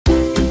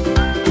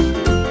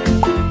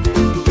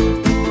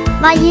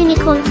my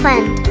unicorn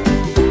friend.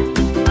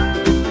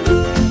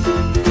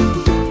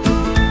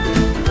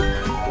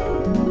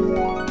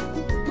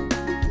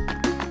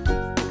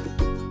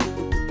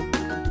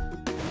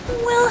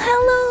 Well,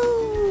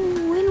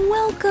 hello and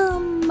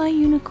welcome, my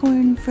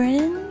unicorn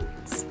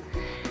friends.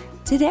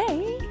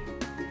 Today,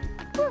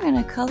 we're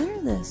gonna color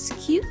this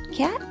cute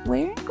cat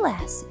wearing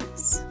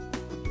glasses.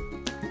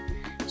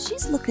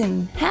 She's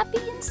looking happy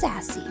and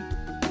sassy.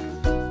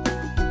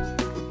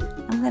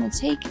 I'm gonna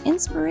take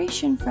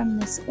inspiration from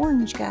this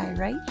orange guy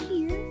right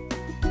here.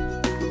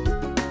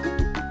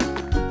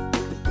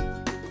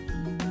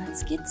 And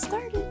let's get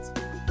started.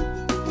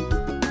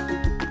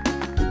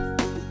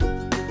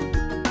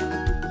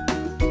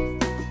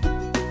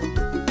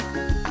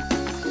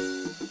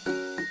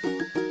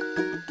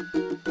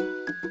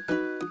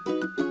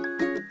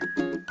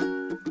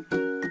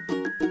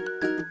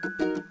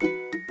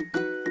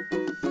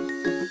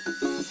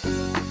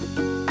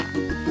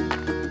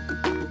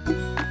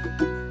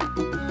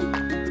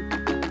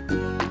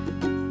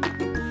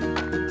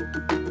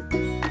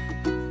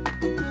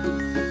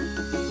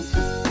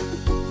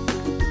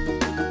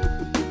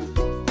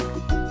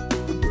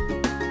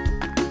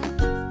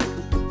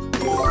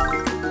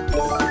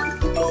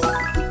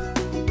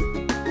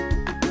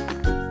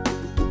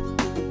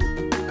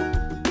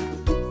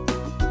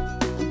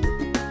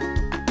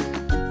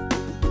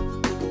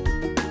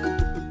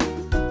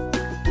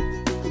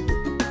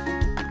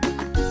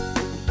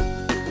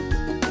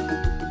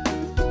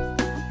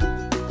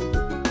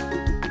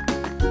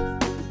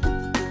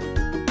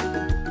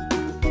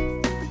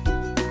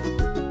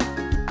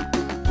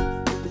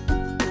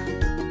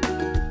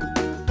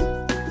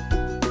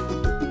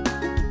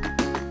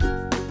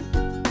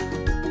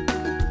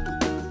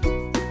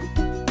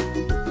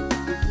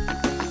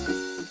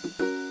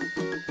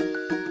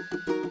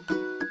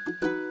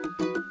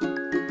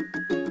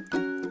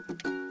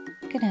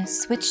 Gonna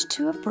switch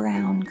to a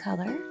brown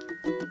color.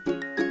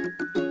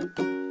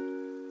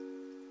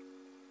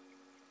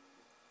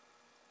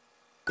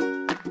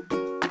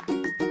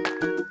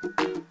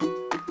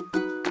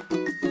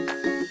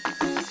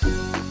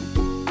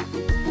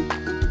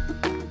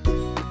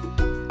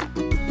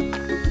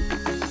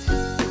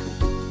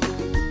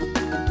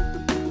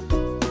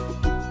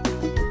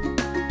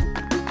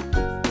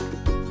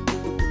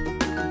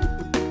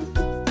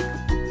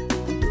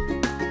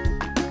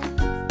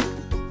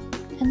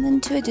 And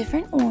then to a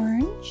different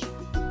orange.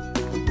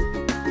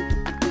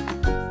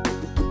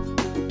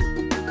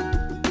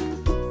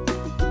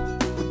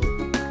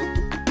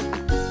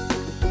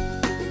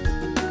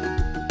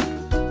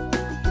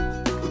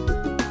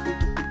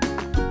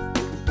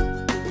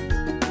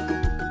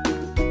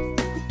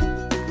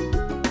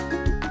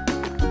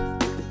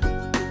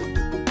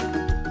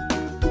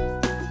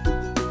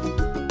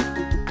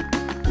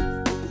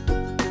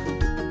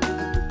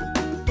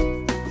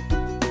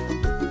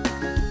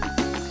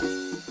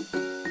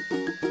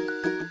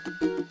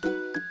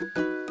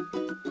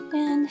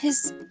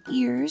 His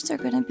ears are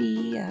going to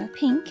be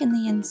pink in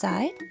the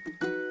inside.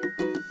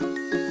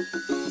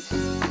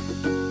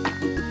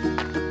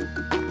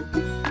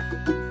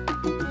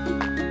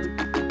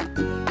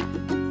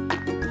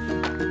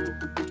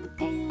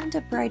 And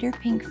a brighter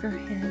pink for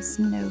his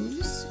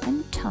nose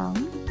and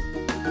tongue.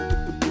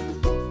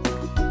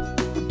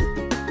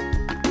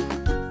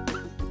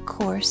 Of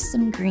course,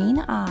 some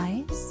green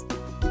eyes.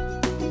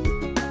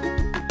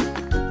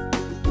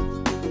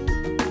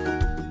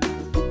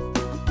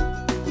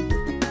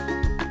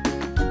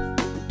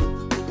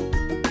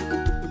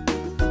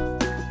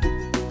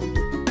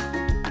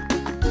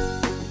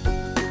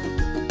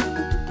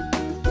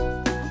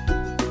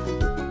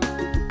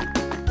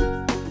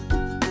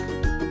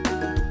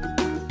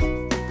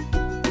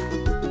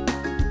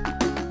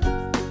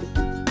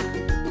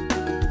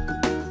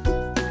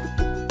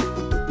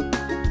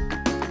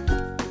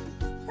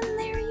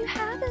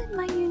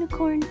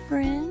 Unicorn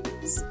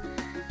friends.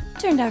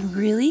 Turned out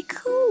really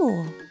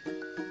cool.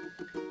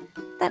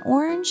 That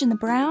orange and the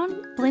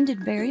brown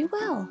blended very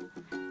well.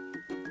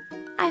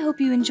 I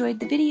hope you enjoyed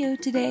the video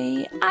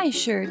today. I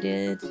sure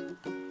did.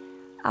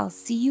 I'll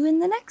see you in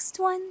the next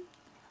one.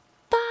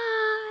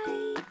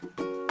 Bye!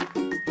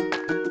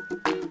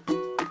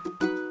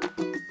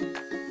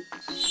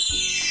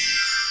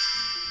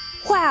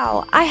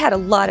 Wow, I had a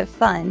lot of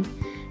fun.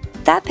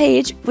 That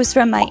page was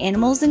from my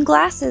Animals and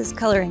Glasses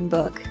coloring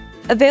book,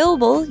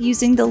 available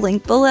using the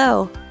link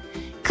below.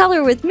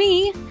 Color with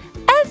me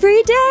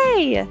every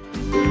day!